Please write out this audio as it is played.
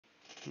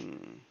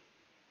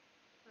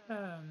Oh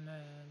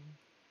man.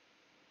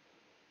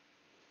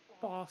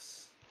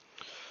 Boss,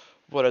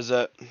 What is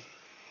it?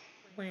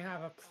 we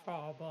have a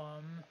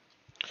problem.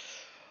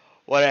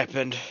 What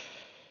happened?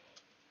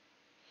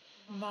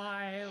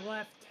 My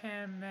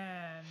left-hand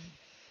man,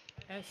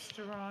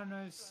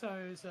 Esterano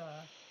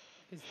Souza,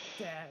 is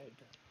dead.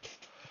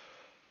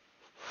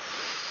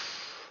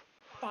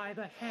 By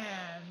the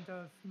hand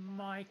of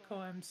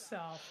Michael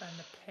himself and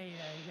the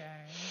Payday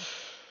Gang.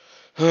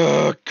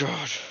 Oh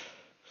God.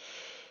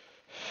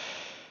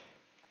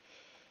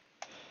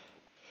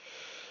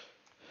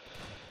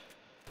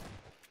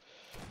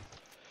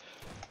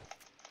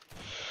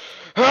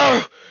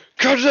 How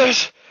could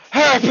this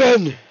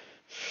happen?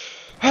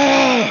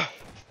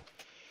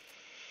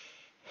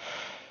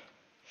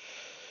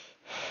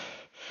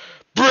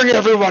 Bring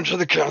everyone to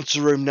the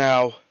council room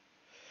now.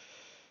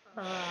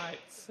 Alright,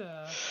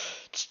 sir.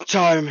 It's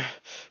time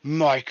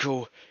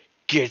Michael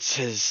gets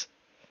his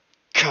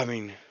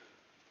coming.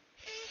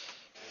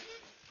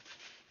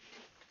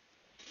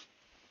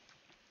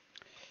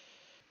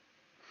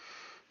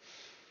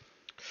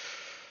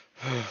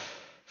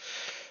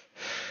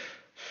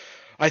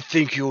 I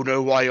think you'll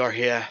know why you're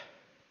here.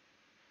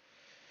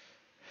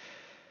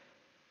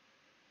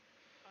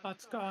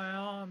 What's going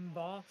on,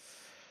 boss?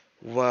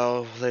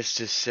 Well, let's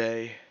just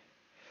say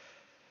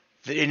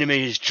the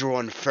enemy has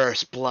drawn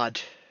first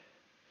blood.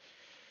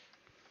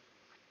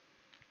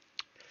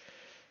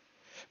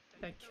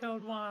 They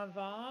killed one of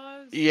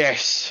ours?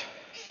 Yes,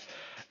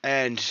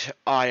 and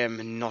I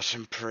am not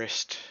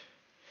impressed.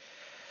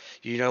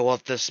 You know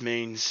what this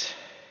means.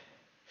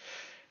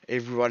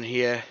 Everyone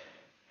here,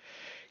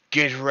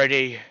 get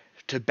ready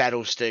to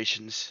battle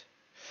stations.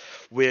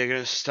 We're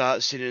going to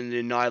start sending the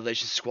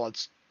Annihilation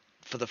Squads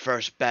for the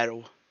first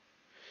battle.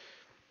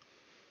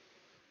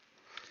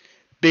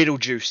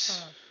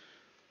 Beetlejuice,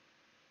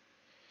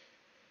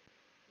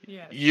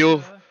 Yes,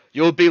 you'll sir.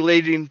 you'll be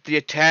leading the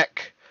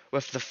attack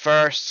with the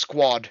first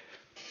squad.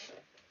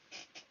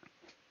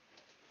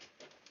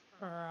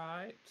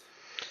 Alright.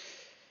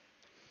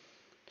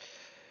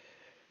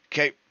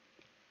 Okay,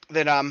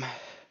 then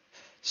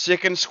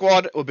second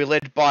squad will be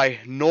led by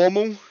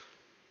Normal.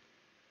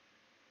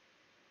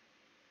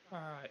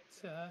 Alright,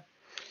 sir.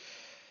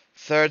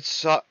 Third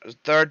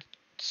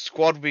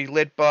squad will be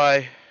led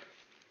by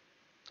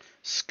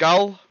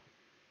Skull.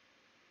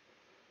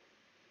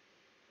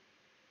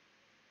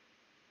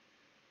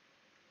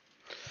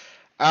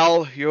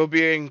 Al, you'll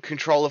be in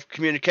control of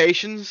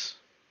communications.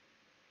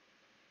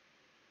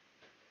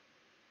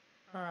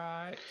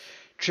 Alright.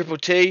 Triple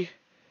T,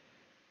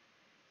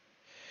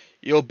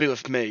 you'll be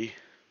with me.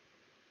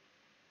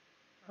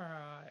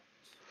 Alright.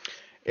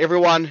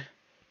 Everyone,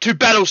 to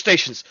battle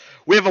stations.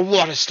 We have a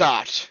war to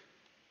start.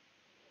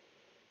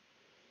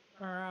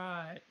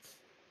 Alright.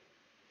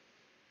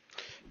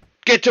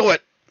 Get to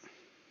it.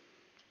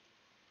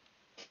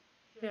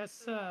 Yes,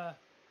 sir.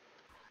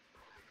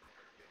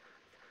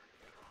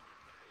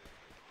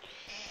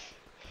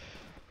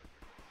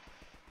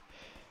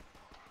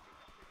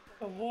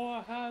 The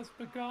war has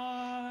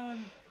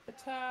begun.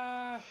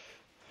 Attack.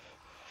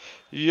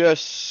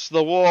 Yes,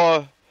 the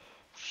war.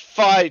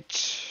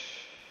 Fight.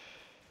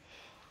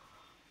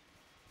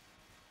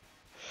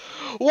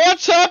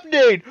 What's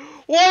happening?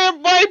 Why are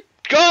my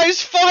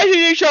guys fighting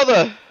each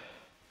other?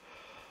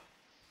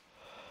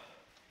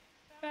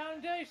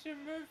 Foundation,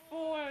 move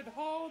forward.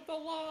 Hold the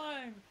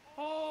line.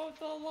 Hold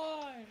the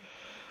line.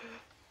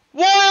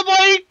 Why are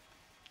my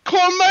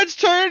comrades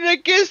turning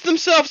against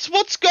themselves?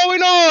 What's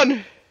going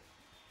on?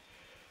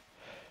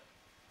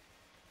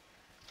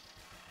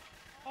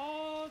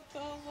 Hold the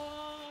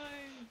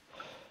line.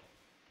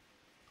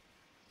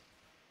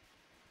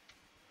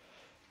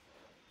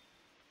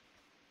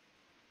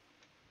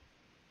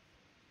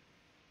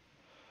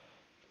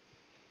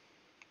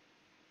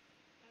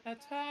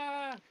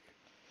 Attack.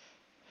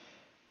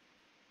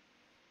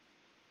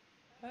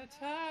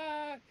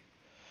 Attack.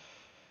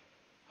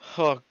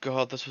 Oh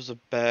God, this was a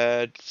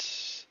bad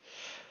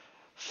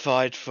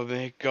fight for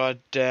me. God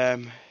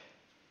damn.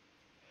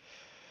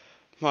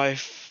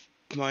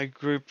 My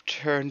group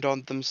turned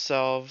on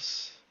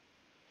themselves.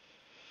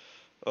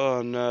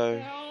 Oh no.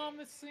 Their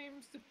armor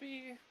seems to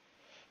be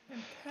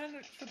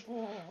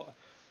impenetrable.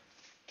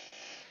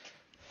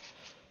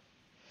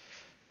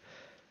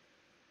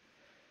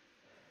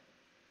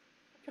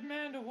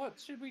 Commander, what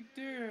should we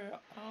do?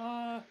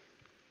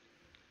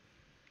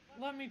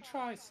 Let me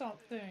try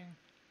something.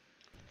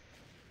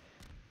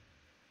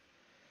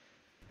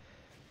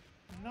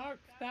 Nope,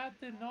 that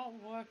did not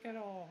work at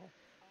all.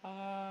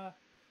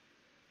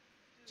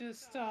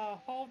 Just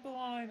hold the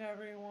line,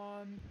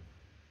 everyone.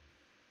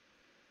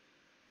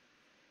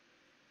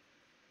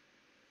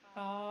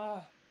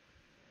 God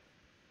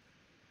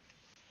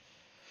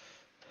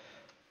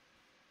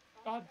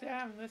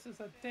damn, this is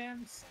a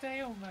damn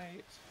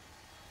stalemate.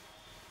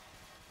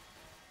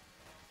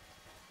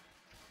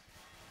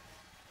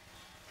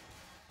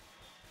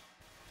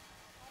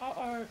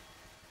 Uh-oh.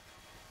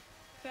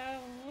 They're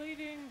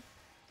leading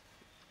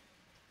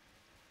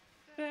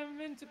them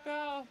into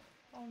battle.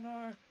 Oh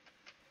no.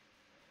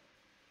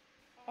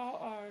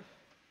 Uh-oh.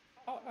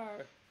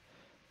 Uh-oh.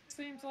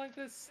 Seems like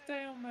this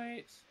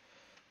stalemate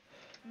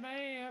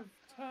may have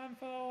turned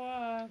for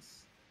the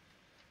worse.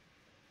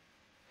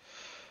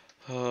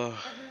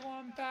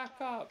 Everyone back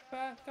up,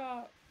 back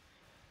up.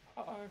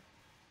 Uh-oh.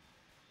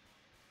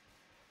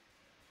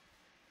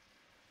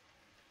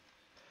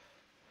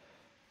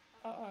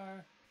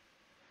 Uh-oh.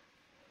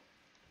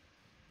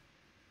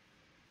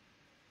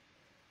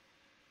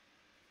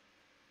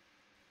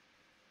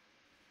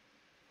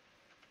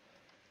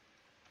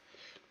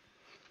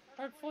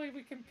 Hopefully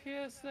we can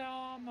pierce their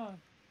armor.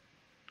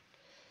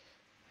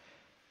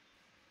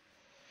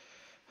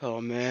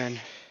 Oh man,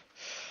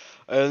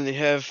 I only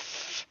have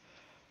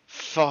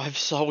 5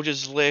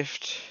 soldiers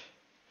left.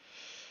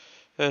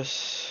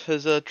 This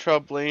is a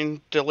troubling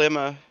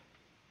dilemma.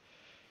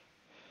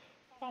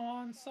 Come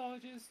on,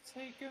 soldiers,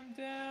 take him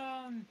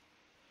down.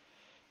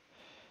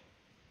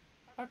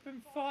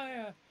 Open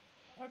fire.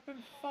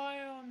 Open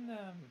fire on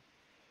them.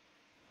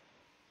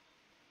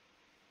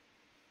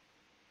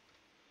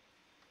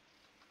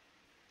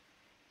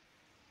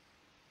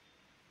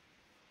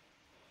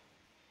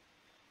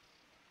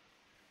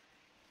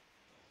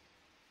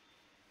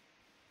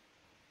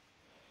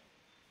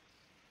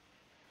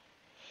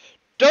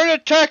 Don't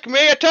attack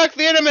me! Attack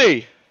the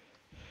enemy!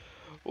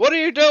 What are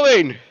you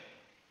doing?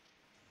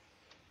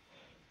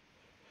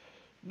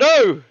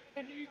 No!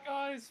 Can you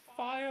guys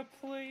fire,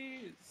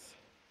 please?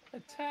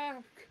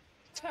 Attack!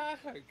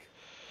 Attack!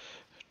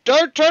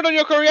 Don't turn on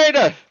your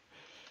creator!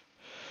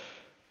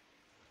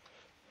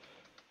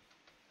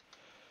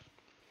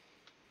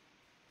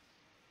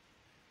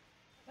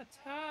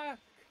 Attack!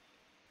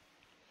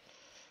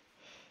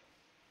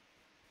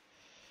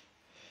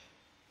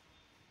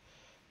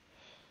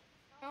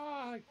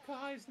 Ah,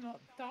 guy's not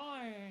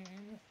dying.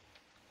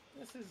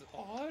 This is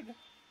odd.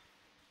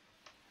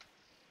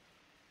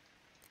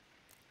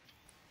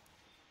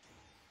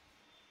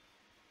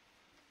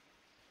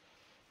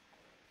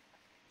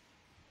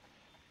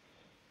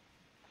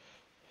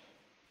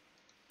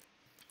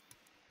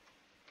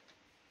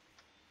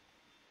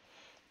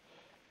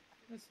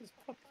 This is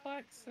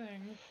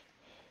perplexing.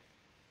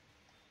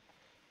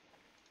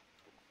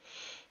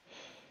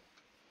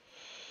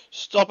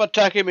 Stop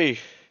attacking me!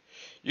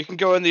 You can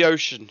go in the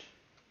ocean.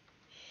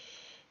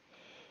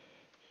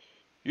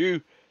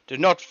 You do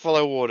not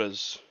follow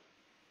orders.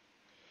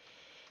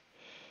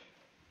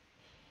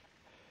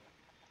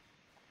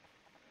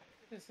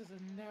 This is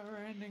a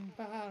never-ending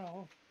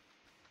battle.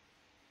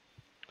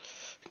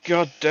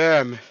 God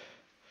damn.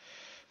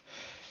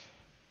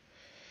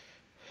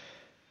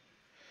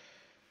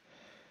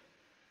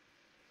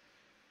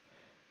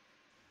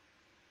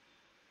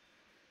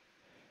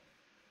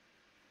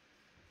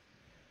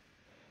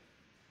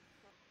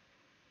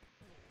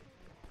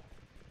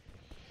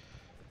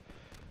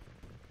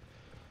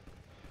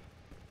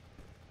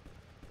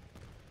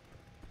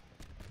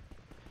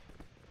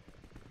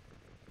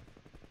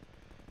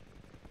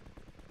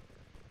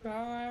 Go,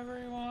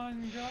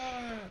 everyone, go!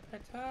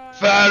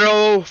 Attack!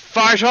 Battle!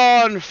 Fight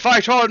on!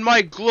 Fight on,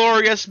 my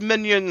glorious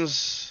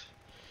minions!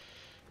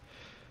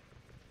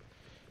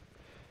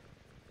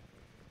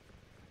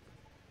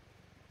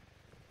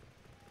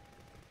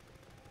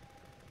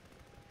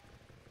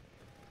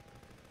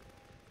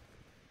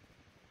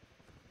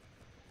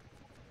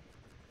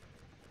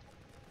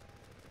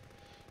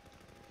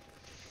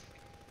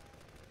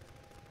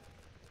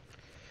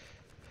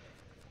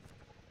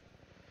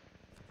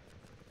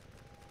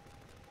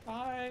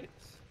 Fight!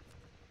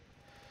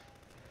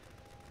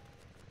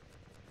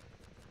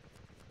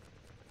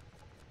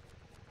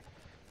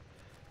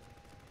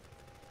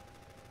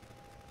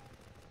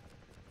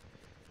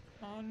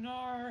 Oh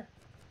no!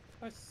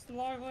 We're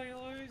slowly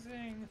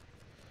losing!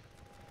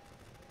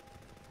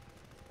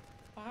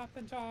 What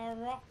happened to our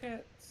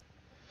rockets?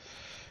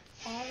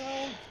 Are they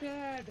all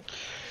dead?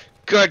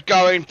 Good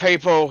going,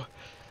 people!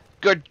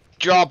 Good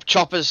job,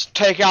 choppers!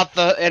 Take out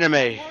the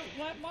enemy! Won't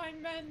let my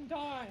men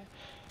die!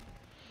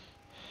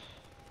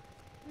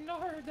 No,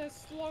 they're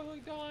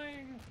slowly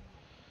dying!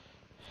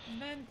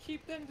 Men,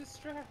 keep them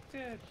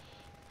distracted!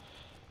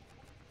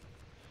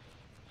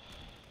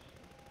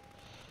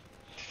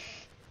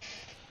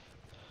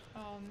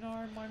 Oh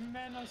no, my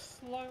men are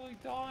slowly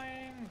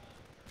dying!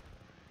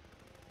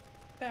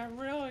 They're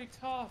really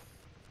tough!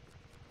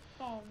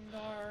 Oh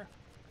no!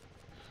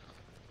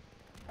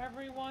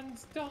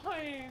 Everyone's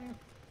dying!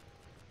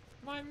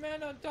 My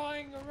men are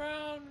dying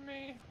around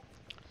me!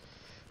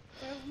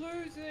 They're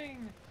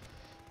losing!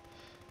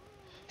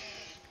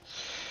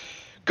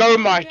 Go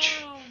Down!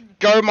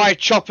 go my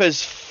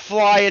choppers!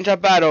 Fly into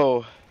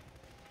battle!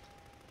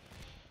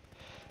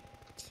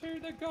 To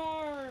the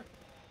go!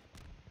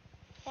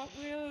 But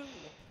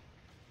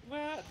we're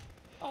at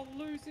a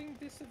losing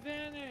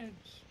disadvantage.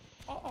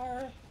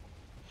 Uh-oh.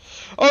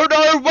 Oh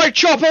no, my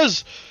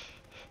choppers!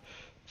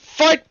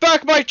 Fight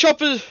back, my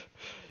choppers!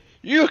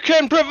 You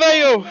can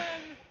prevail!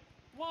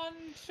 One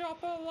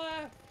chopper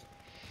left.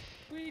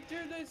 We do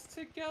this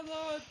together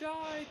or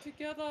die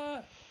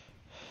together.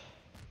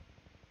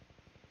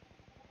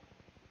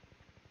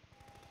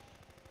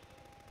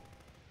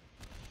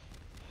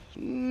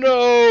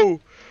 No!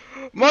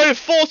 My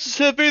forces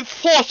have been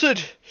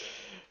thwarted!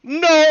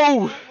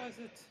 No! That was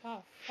a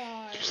tough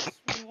fight.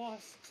 We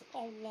lost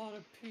a lot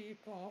of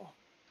people.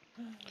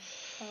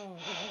 Oh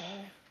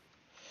boy.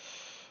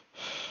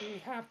 We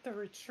have to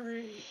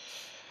retreat.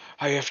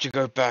 I have to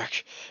go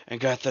back and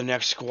get the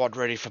next squad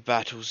ready for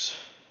battles.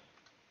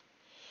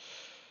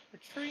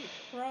 Retreat,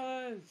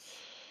 brothers!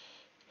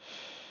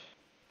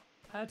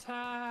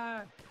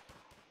 Attack!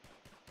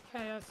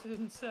 Chaos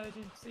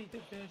Insurgency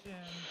Division.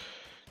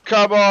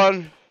 Come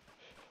on!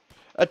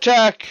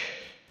 Attack!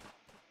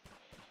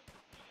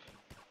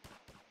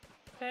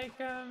 Take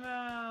them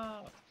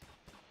out!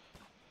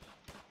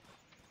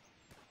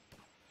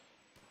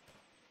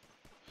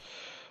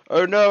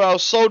 Oh no, our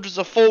soldiers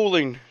are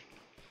falling!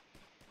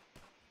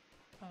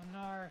 Oh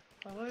no,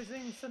 we're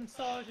losing some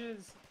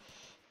soldiers.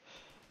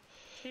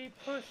 Keep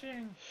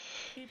pushing!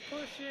 Keep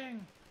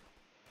pushing!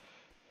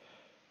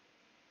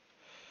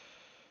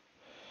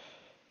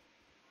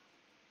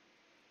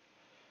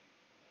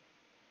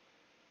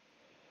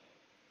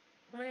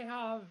 We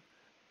have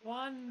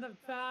won the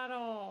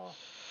battle!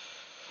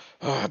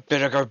 Oh, I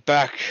better go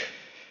back.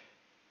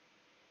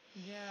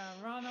 Yeah,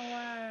 run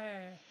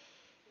away!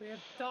 We have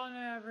done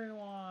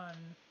everyone!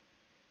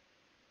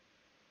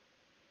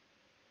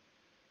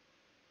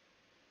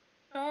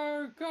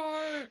 Go,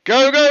 go!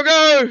 Go, go,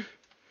 go!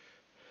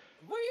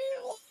 We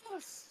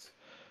lost!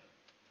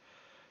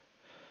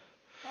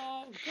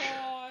 Oh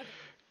god!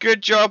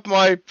 Good job,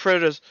 my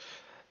predators.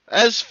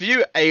 As for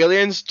you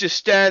aliens, just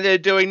stand there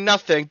doing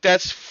nothing.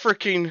 That's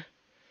freaking...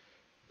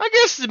 I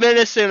guess it's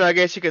menacing, I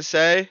guess you could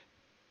say.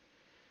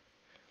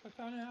 We're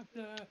gonna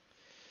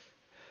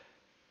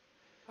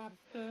have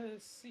the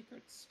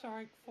secret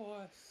strike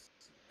force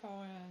go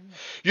in.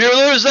 You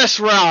lose this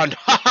round!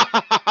 Ha ha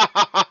ha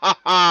ha ha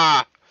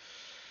ha!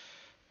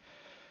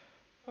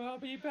 We'll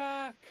be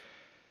back!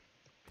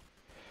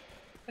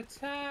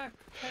 Attack!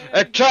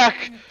 Attack!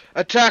 Gang.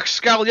 Attack,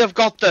 Skull, you've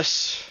got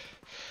this!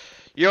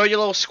 You and your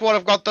little squad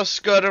have got this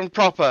good and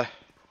proper.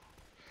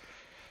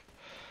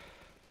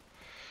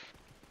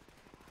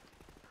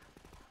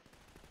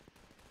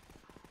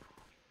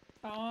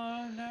 Come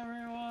on,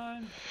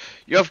 everyone!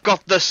 You've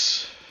got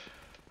this!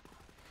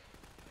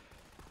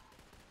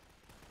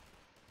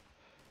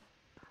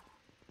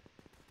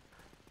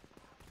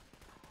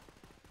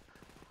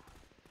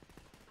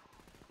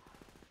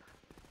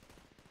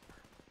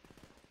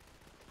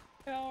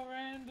 Kill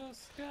Randall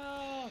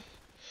Skull!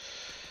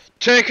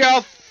 Take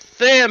out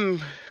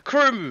them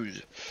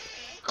crews!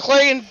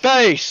 Clean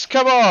base,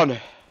 come on!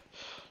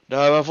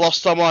 No, I've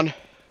lost someone.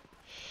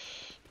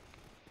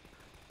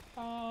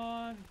 Come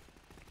on!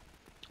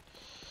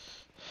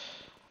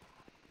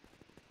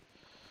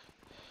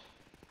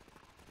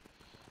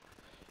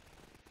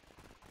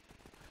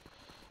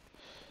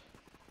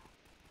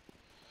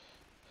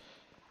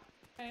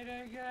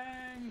 Payday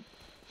Gang!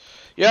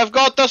 You've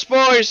got this,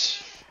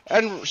 boys!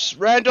 And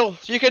Randall,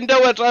 you can do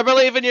it, I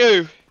believe in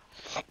you!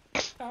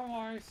 Don't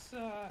worry,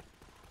 sir.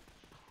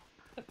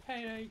 The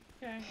Payday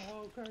Gang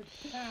will go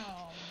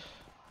down.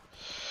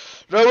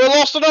 No, we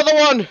lost another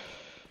one!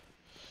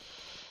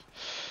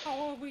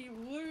 How are we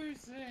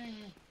losing?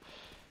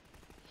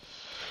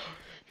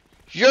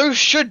 You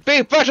should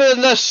be better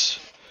than this!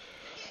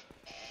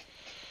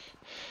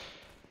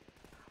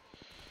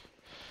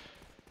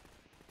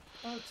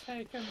 We'll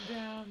take him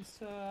down,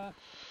 sir.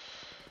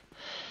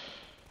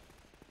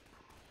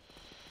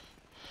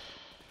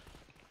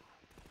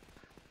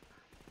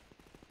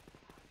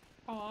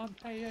 Come on,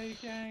 Payday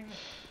Gang.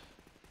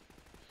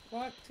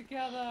 Work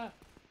together.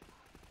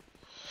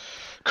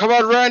 Come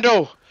on,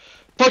 Randall!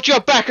 Put your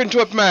back into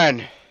it,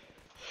 man!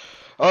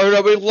 Oh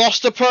no, we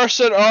lost a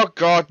person! Oh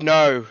god,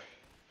 no!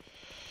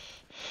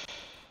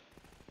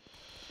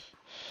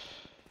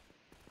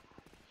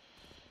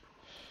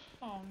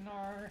 Oh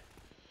no.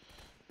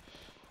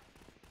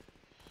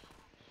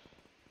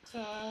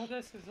 So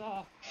this is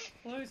a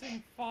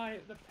losing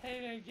fight. The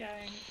Payday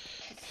Gang,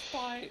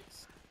 despite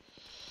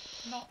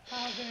not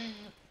having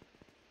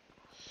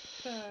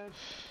the,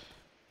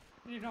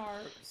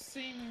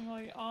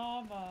 seemingly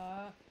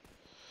armor,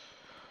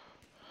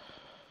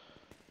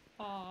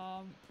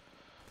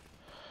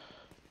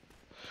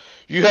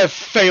 You have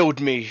failed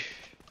me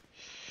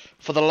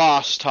for the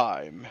last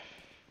time.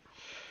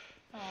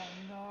 oh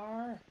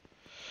no.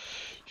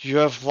 You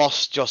have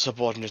lost your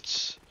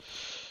subordinates.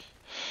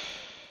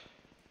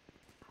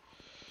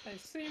 They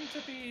seem to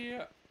be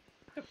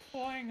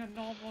deploying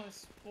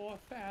anomalous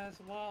warfare as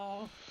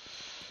well.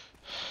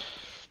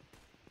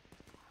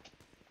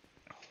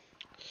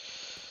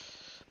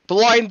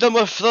 Blind them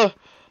with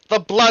the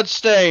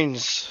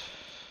bloodstains.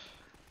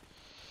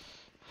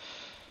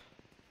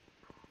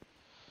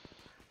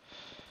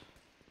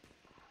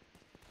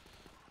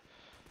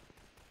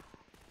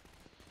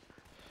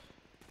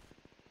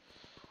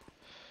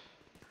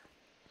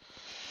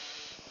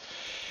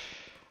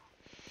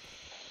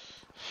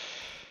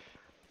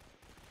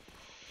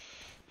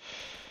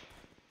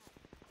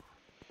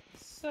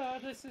 So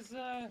this is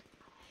a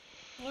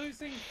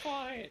losing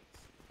fight.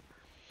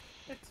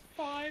 It's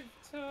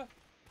 5-2.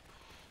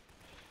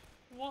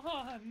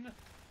 1.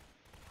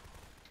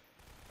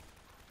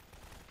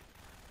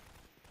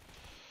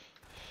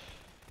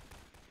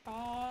 Come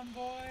on,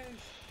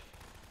 boys.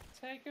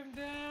 Take him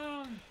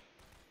down.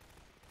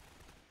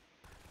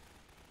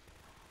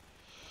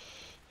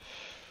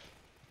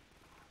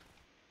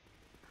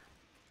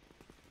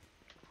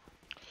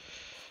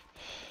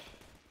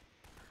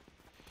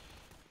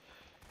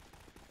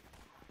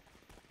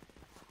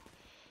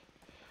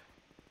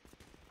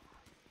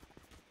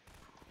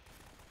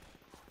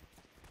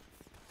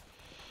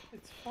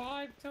 It's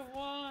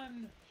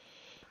 5-1.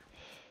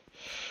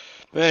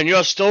 Man,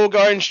 you're still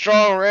going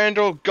strong,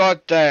 Randall.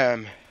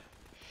 Goddamn.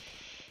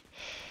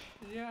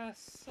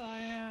 Yes, I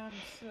am,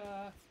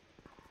 sir.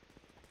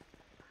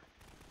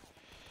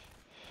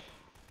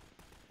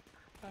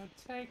 It'll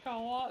take a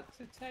lot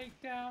to take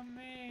down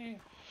me.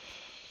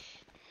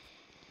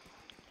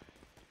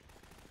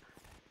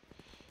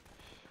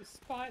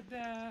 Despite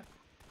their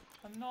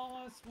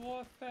anomalous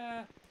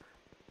warfare.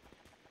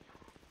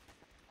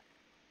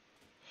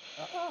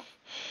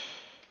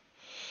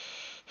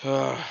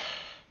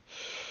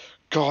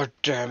 God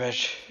damn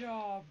it. Good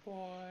job,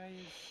 boys.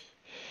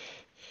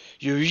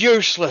 You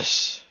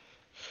useless.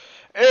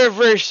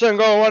 Every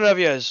single one of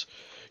yous.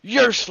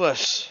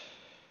 Useless.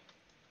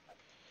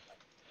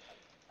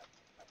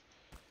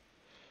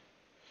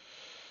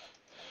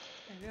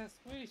 I guess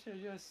we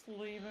should just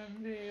leave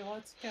him be.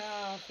 Let's get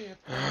out of here,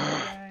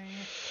 gang.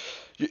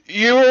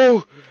 You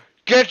will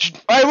get...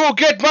 I will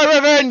get my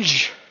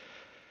revenge.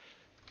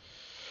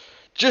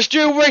 Just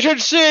you wait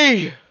and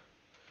see.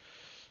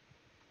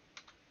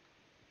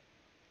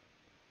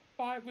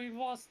 Right, we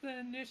lost the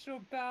initial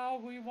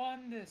battle, we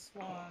won this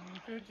one.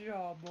 Good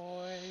job,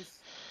 boys.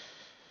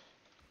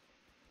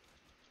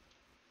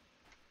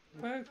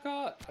 We've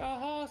got a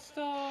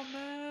hostile,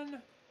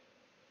 man.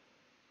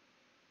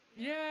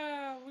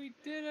 Yeah, we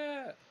did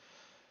it.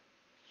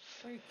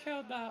 We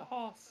killed that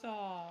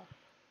hostile.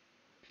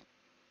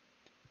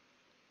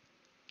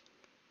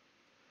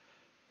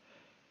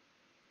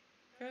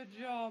 Good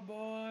job,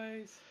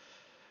 boys.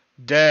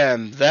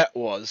 Damn, that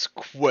was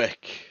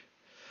quick.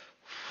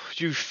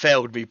 You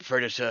failed me,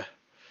 Predator.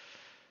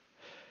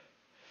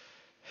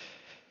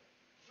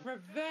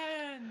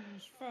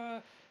 Revenge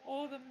for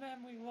all the men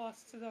we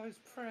lost to those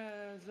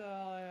prayers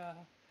earlier.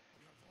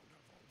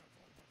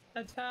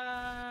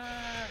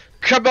 Attack!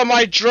 Cover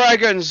my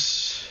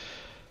dragons!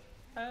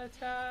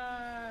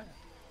 Attack!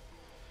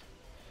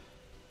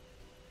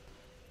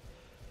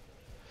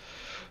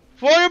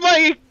 Why are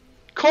my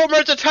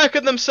comrades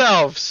attacking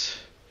themselves?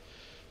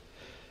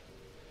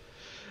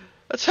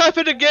 It's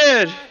happened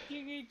again!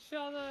 Attacking each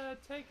other,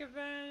 take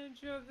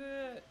advantage of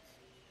it!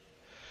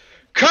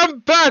 Come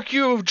back,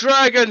 you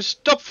dragons!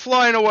 Stop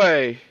flying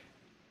away!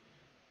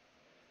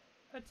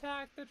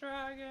 Attack the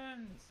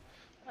dragons!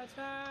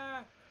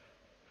 Attack!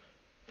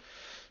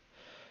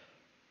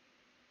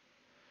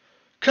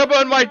 Come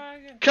on,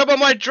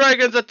 my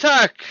dragons,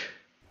 attack!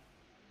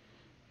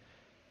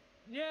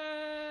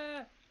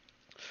 Yeah!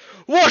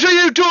 What are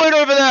you doing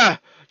over there?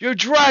 You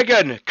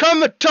dragon!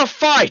 Come to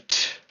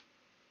fight!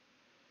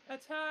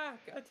 Attack!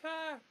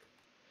 Attack!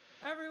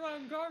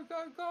 Everyone, go,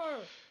 go,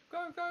 go!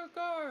 Go, go,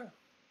 go!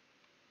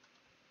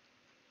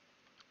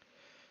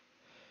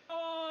 Come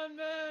on,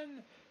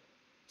 men!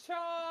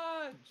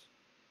 Charge!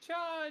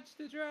 Charge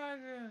the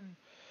dragon!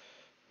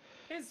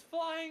 He's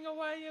flying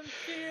away in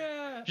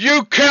fear!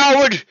 You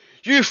coward!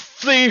 You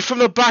flee from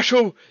the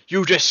battle!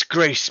 You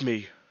disgrace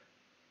me!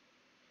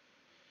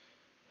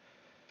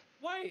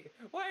 Wait!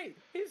 Wait!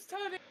 He's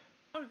turning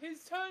around!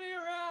 He's turning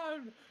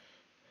around!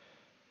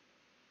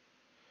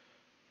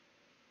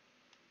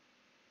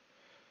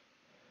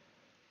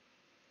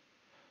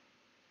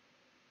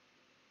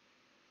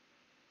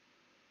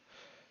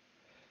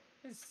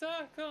 He's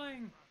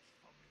circling!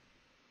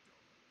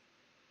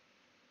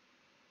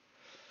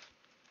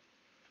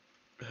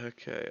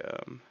 Okay,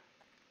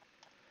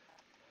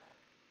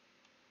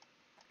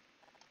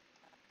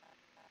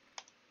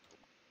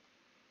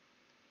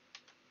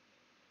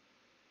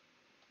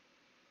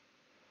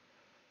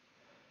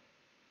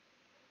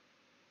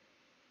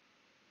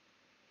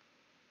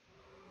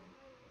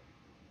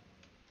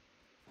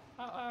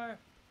 Uh-oh.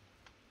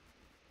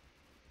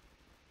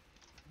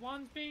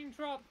 One's being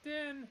dropped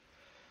in.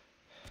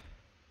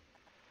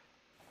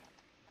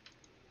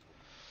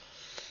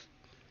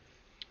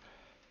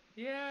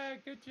 Yeah,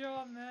 good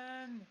job,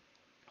 man.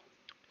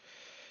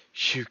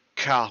 You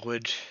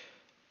coward.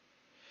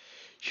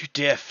 You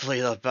dare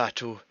flee the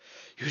battle.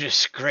 You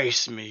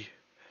disgrace me.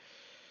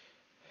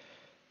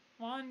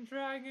 One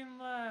dragon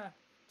left.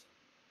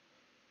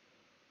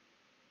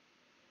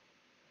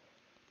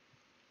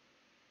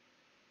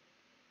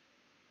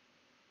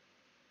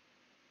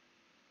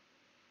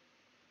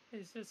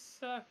 He's just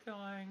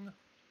circling.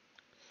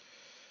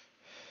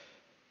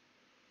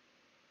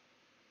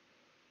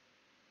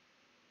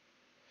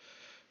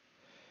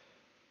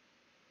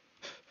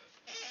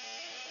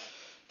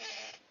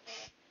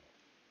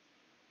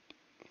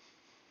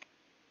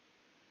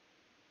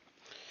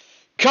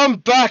 Come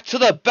back to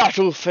the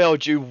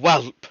battlefield, you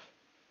whelp!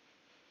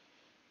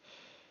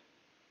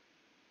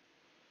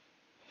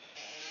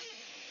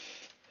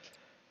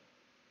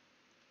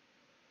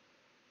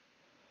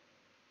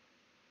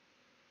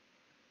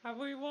 Have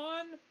we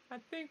won? I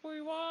think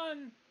we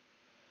won.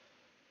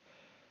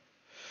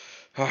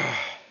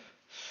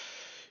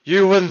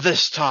 You win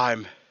this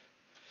time.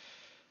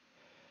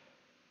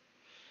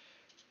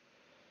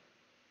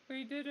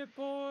 We did it,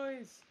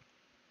 boys.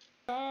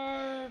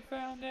 Go,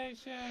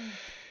 Foundation.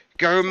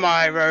 Go, Take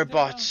my them down.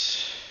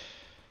 robots.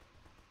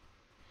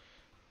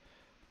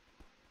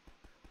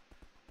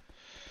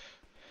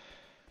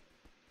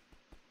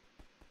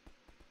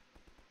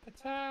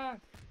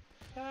 Attack!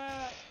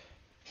 Attack!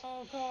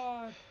 Oh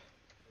god,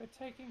 we're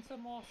taking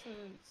some losses.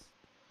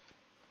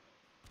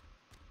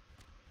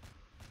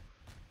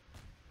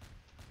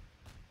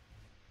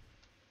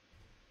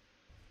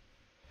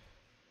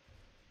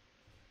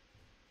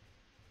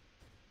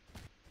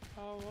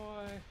 Oh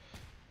boy.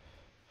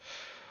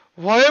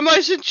 Why are my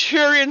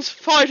Centurions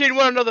fighting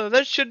one another?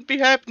 That shouldn't be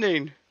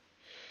happening.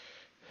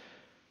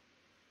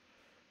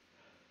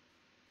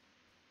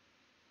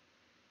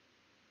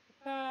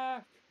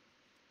 Attack!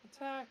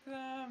 Attack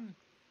them!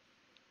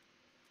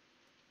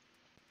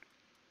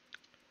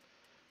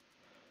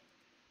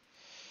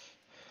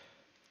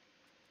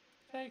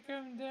 Take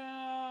them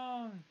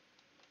down!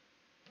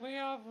 We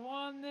have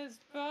won this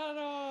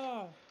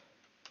battle!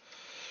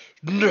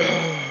 No!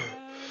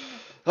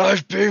 And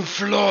I've been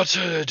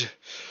slaughtered!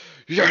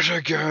 Yet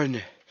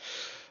again!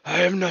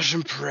 I am not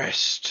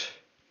impressed.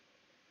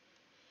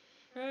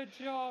 good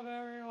job,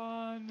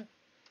 everyone!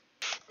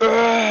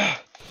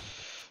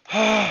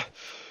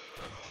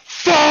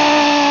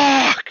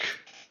 Fuck!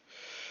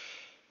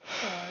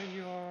 Are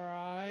you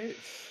alright?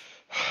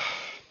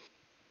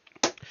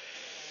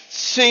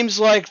 Seems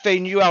like they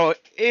knew our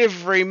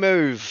every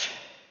move.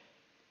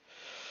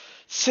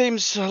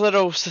 Seems a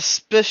little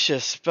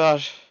suspicious,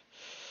 but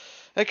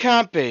it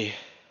can't be.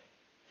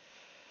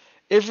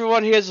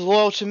 Everyone here is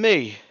loyal to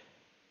me.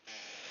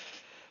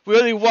 We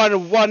only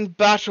won one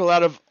battle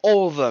out of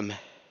all of them.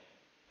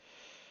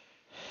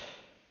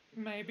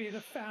 Maybe the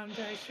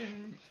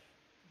Foundation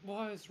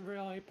was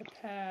really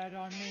prepared.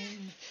 I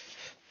mean,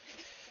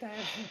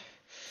 they've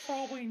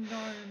probably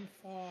known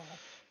for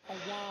a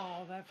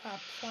while. They've had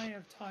plenty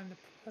of time to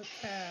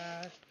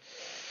prepare.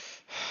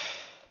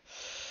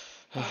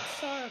 But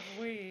so have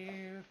we,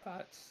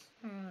 but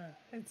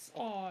it's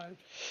odd.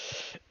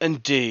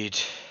 Indeed.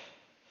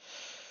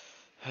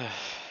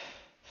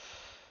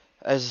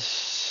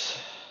 As...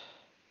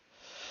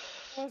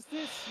 Was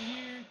this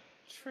you,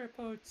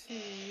 Triple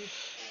T?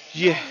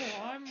 Yeah.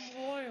 No, I'm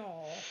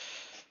loyal.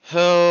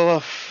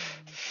 Oh...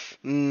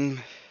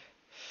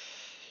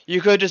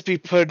 You could just be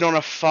putting on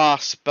a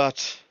farce,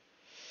 but...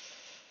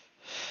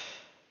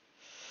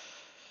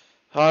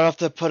 I'll have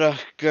to put a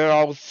good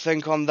old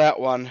think on that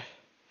one.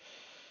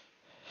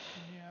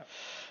 Yep.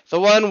 The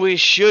one we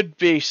should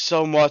be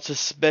somewhat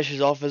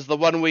suspicious of is the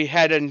one we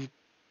had in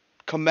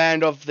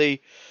command of the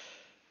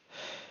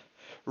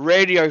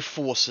radio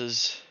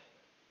forces.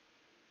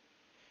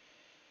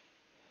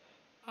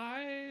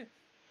 I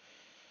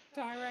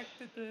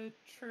directed the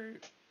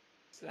troops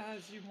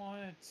as you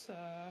wanted,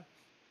 sir.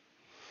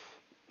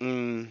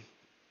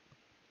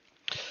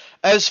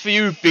 As for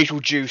you,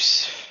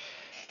 Beetlejuice,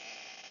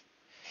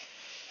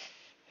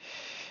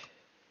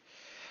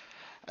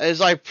 as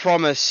I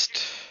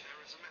promised,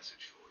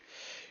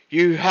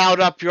 you held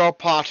up your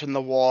part in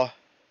the war.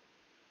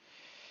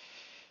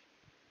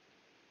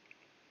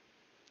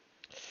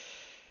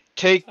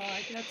 Take So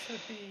I get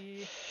to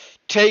be...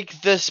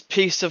 Take this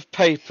piece of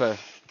paper.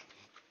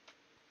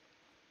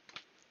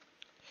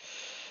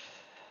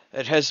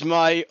 It has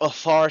my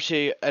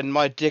authority and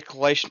my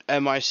declaration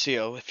and my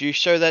seal. If you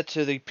show that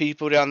to the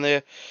people down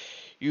there,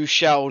 you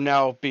shall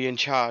now be in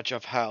charge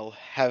of hell.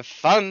 Have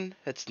fun.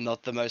 It's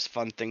not the most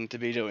fun thing to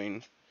be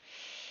doing.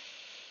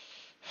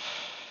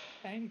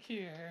 Thank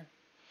you.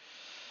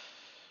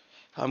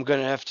 I'm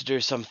gonna have to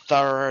do some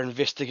thorough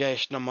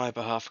investigation on my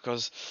behalf,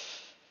 because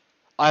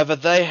either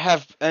they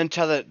have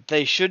intel that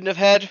they shouldn't have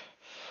had,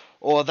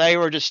 or they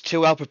were just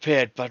too well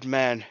prepared. But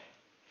man,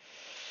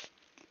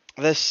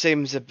 this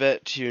seems a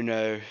bit, you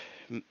know,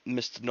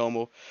 Mr.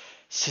 Normal,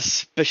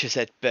 suspicious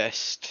at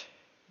best.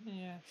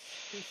 Yes,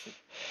 we should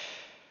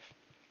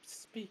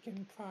speak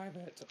in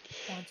private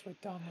once we're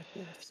done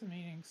with this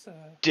meeting, sir.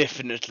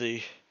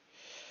 Definitely.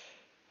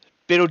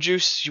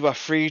 Beetlejuice, you are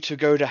free to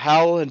go to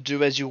hell and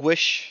do as you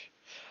wish.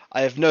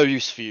 I have no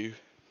use for you.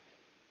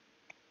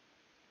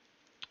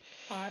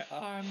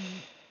 I'm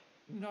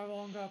no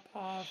longer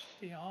part of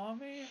the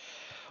army?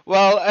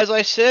 Well, as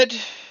I said,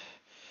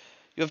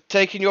 you have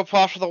taken your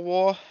part of the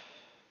war.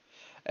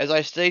 As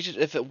I stated,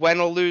 if it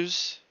win or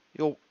lose,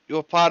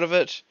 you're part of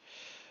it.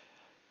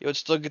 You would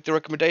still get the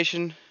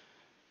recommendation.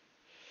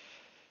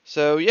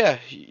 So yeah,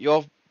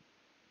 you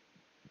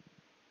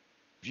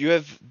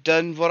have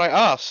done what I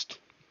asked.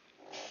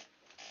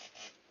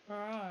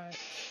 Alright.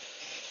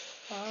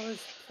 I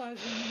was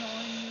pleasant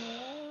knowing you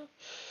all.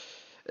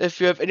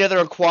 If you have any other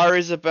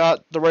inquiries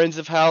about the Reigns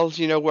of Hell,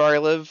 you know where I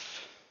live.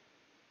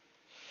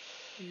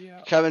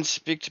 Yeah. Come and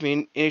speak to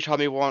me anytime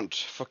you want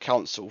for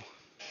counsel.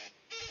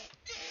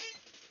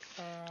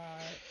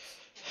 Alright.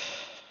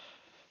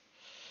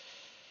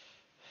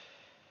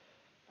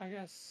 I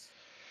guess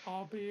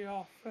I'll be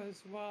off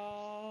as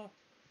well,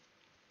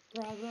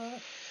 brother.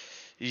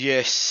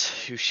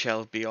 Yes, you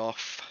shall be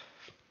off.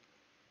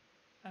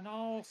 And I'll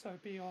also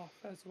be off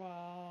as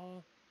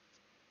well.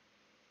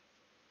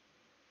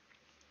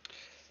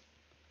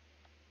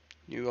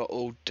 You are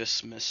all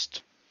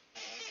dismissed.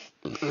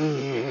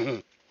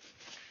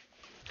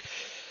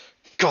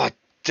 God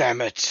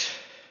damn it.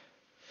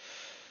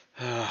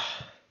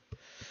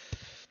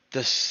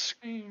 This,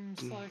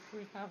 Seems like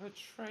we have a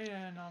traitor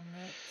in our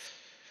midst.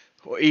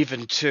 or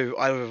even two,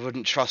 I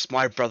wouldn't trust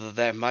my brother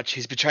that much.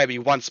 He's betrayed me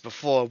once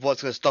before.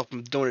 What's going to stop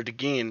him doing it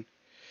again?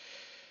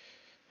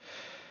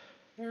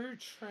 Two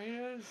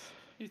traitors?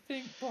 You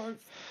think both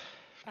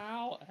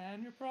Al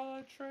and your brother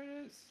are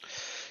traitors?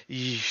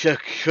 Yeah,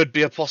 could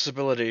be a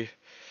possibility.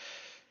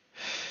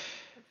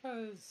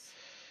 Because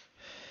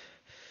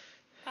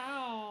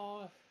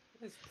Al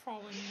is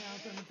probably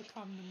now going to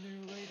become the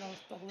new leader of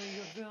the League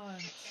of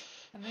Villains.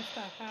 And if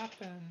that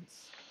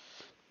happens,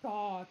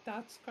 God,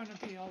 that's going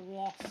to be a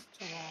loss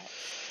to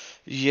us.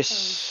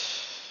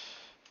 Yes.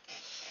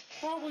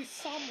 Probably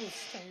some will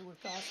stay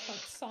with us, but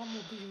some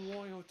will be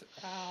loyal to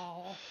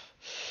Al.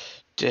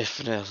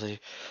 Definitely.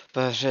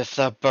 But if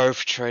they're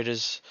both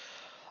traitors,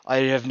 I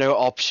have no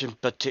option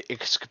but to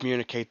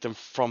excommunicate them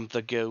from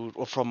the guild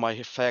or from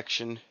my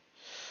faction.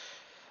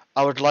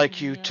 I would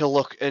like you to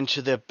look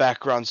into their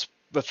backgrounds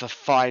with a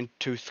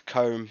fine-tooth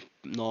comb,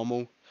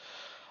 normal.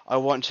 I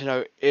want to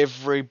know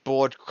every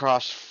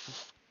broadcast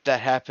that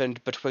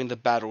happened between the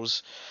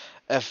battles.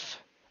 If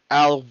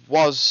Al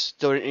was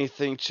doing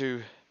anything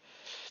to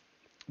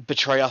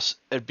betray us,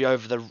 it'd be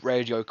over the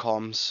radio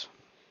comms.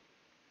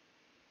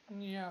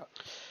 Yeah.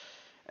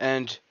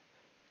 And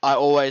I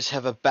always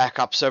have a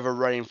backup server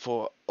running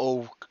for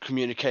all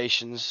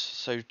communications,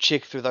 so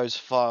check through those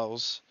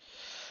files.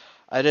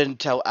 I didn't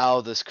tell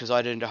Al this because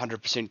I didn't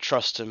 100%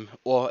 trust him,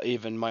 or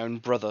even my own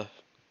brother.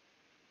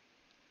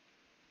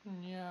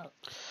 Yeah.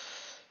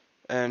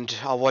 And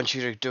I want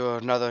you to do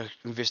another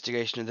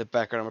investigation in the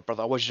background of my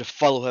brother. I want you to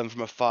follow him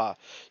from afar,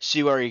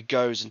 see where he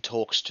goes and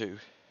talks to.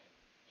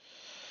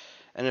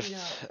 And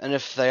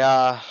if they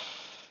are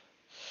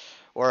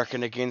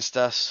working against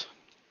us,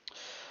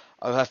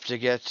 I'll have to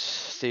get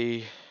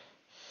the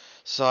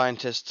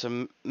scientists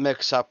to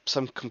mix up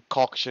some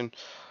concoction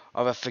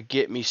of a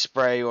forget-me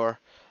spray or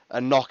a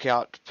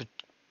knockout,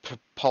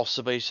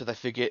 possibly, so they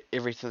forget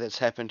everything that's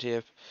happened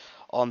here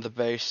on the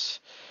base.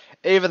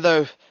 Even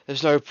though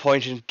there's no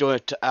point in doing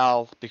it to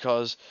Al,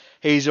 because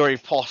he's already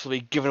possibly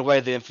given away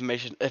the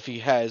information, if he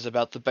has,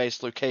 about the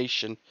base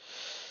location.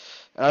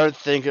 And I don't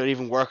think it would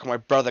even work on my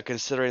brother,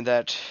 considering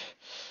that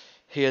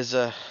he is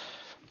a,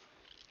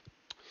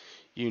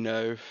 you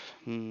know,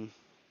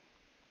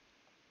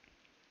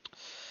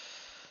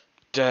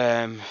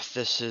 damn,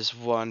 this is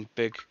one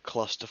big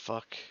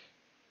clusterfuck.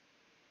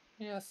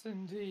 Yes,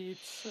 indeed,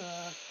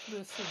 sir.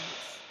 This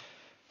is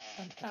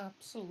an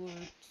absolute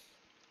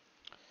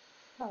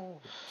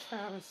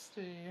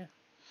travesty.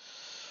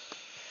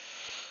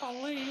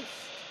 At least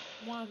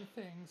one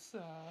thing,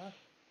 sir.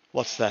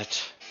 What's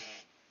that?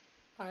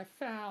 I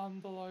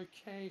found the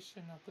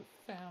location of the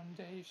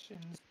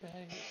Foundation's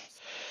base.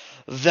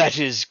 That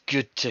is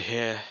good to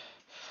hear.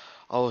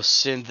 I will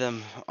send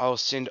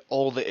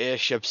all the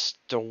airships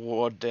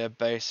toward their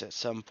base at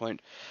some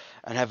point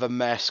and have a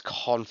mass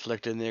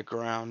conflict in their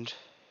ground.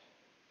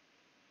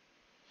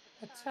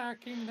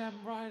 Attacking them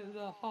right at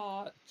the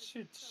heart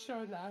should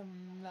show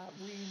them that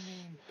we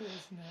mean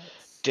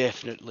business.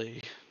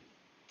 Definitely.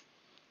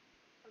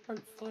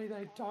 Hopefully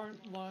they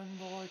don't learn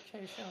the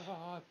location of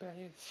our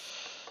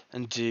base.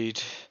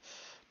 Indeed.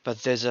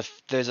 But there's a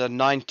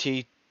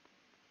 90%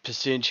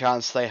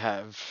 chance they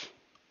have.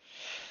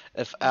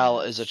 If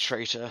Al is a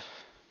traitor.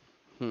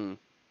 Yep.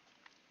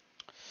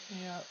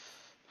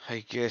 I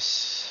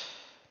guess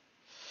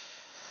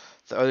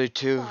the only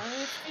two. But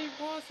if he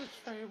was a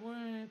traitor,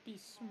 wouldn't it be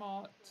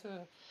smart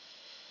to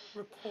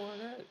report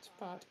it?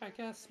 But I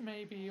guess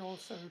maybe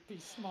also it'd be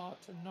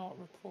smart to not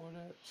report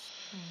it.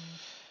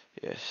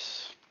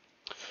 Yes.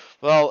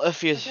 Well,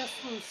 if he is, I guess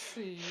we'll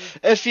see.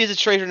 If he is a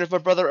traitor and if my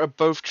brother are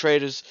both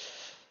traitors,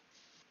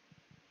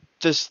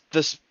 this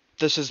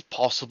is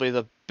possibly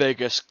the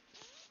biggest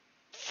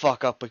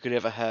fuck up we could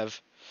ever have.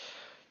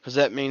 Because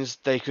that means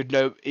they could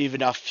know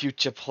even our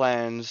future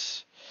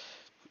plans.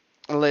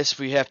 Unless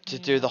we have to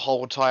do the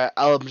whole entire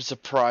element of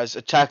surprise,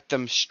 attack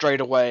them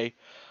straight away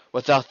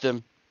without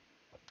them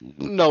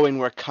knowing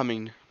we're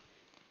coming.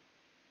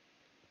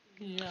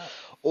 Yeah.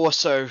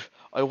 Also,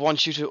 I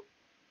want you to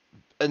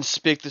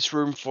inspect this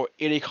room for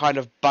any kind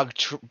of bug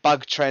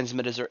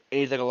transmitters or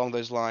anything along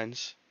those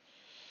lines.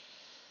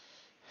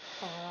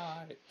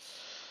 Alright.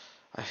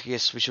 I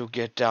guess we shall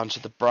get down to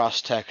the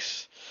brass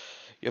tacks.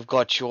 You've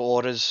got your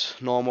orders,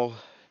 normal.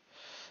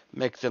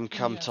 Make them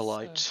come to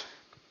light. Sir.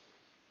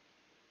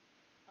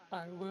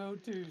 I will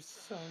do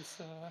so,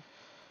 sir.